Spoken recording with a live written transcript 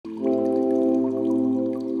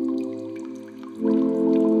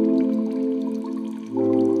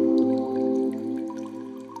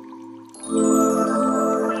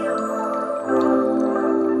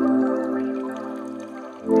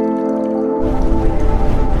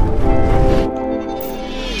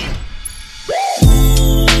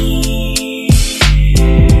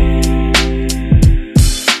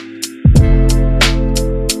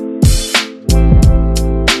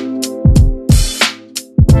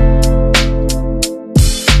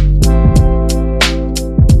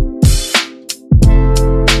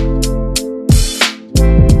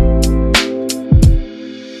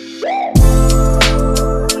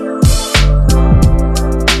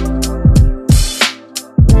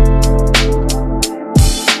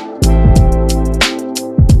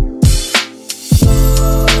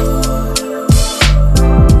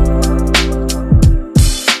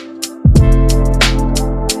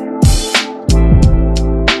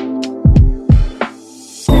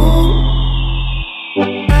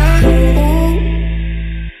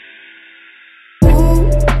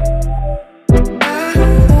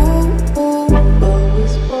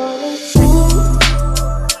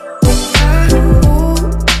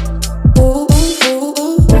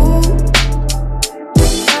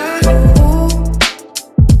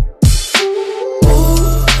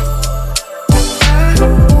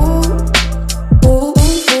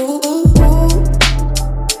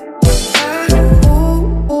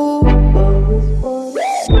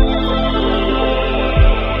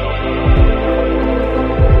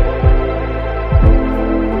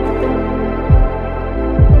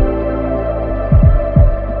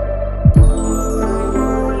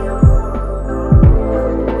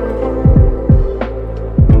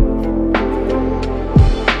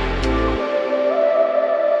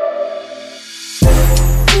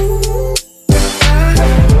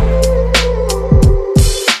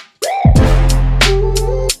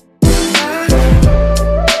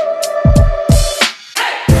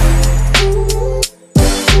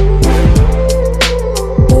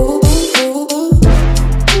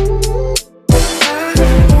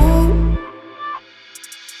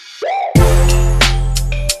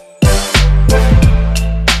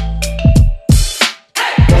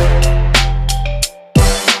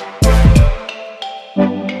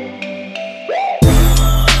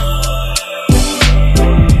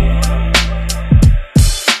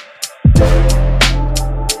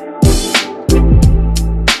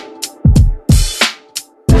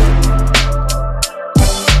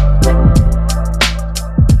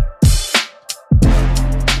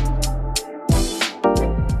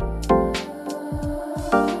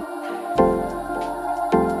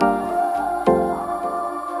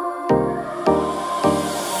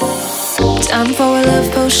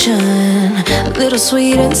love potion, a little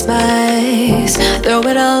sweet and spice. Throw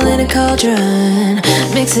it all in a cauldron,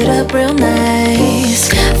 mix it up real nice.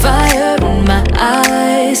 Fire in my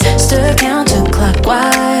eyes, stir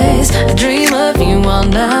counterclockwise. I dream of you all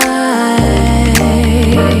night.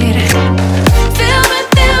 Feel with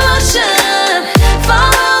devotion,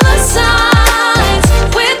 follow the signs.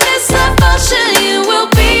 With this devotion, you will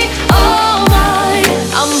be all mine.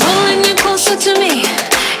 I'm pulling you closer to me.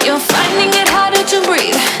 You're finding it harder to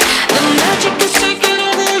breathe. The magic is taking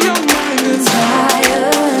over your mind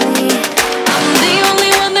entirely. I'm the only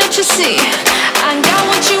one that you see. I got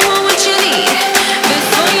what you want, what you need.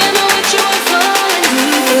 Before you know it, you are falling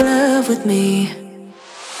deep in love with me.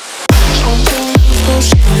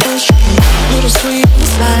 Little sweet and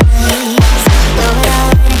spice.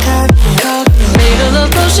 Made a love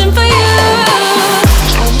potion for you.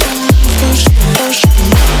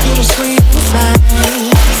 Little sweet and spice.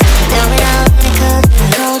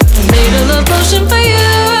 Made a love potion for you.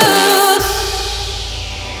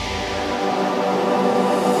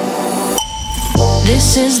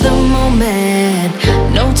 This is the moment,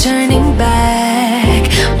 no turning back.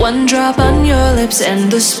 One drop on your lips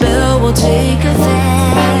and the spell will take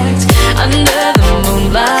effect. Under the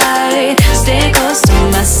moonlight, stay close to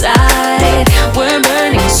my side. We're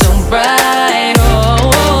burning so bright. Oh,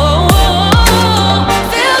 oh, oh, oh.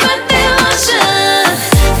 Feel the devotion,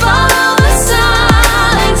 follow the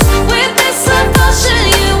signs. With this devotion,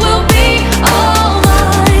 you will be all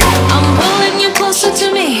mine. I'm pulling you closer to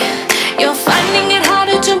me. You're finding it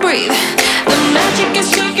harder to breathe. The magic is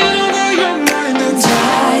taking over your mind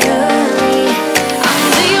entirely. I'm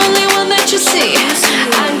the only one that you see.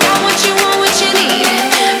 I got what you want, what you need.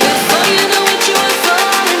 Before you know it, you are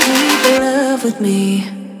falling deep in love with me.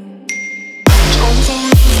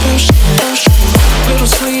 Little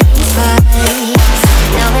sweet and spice.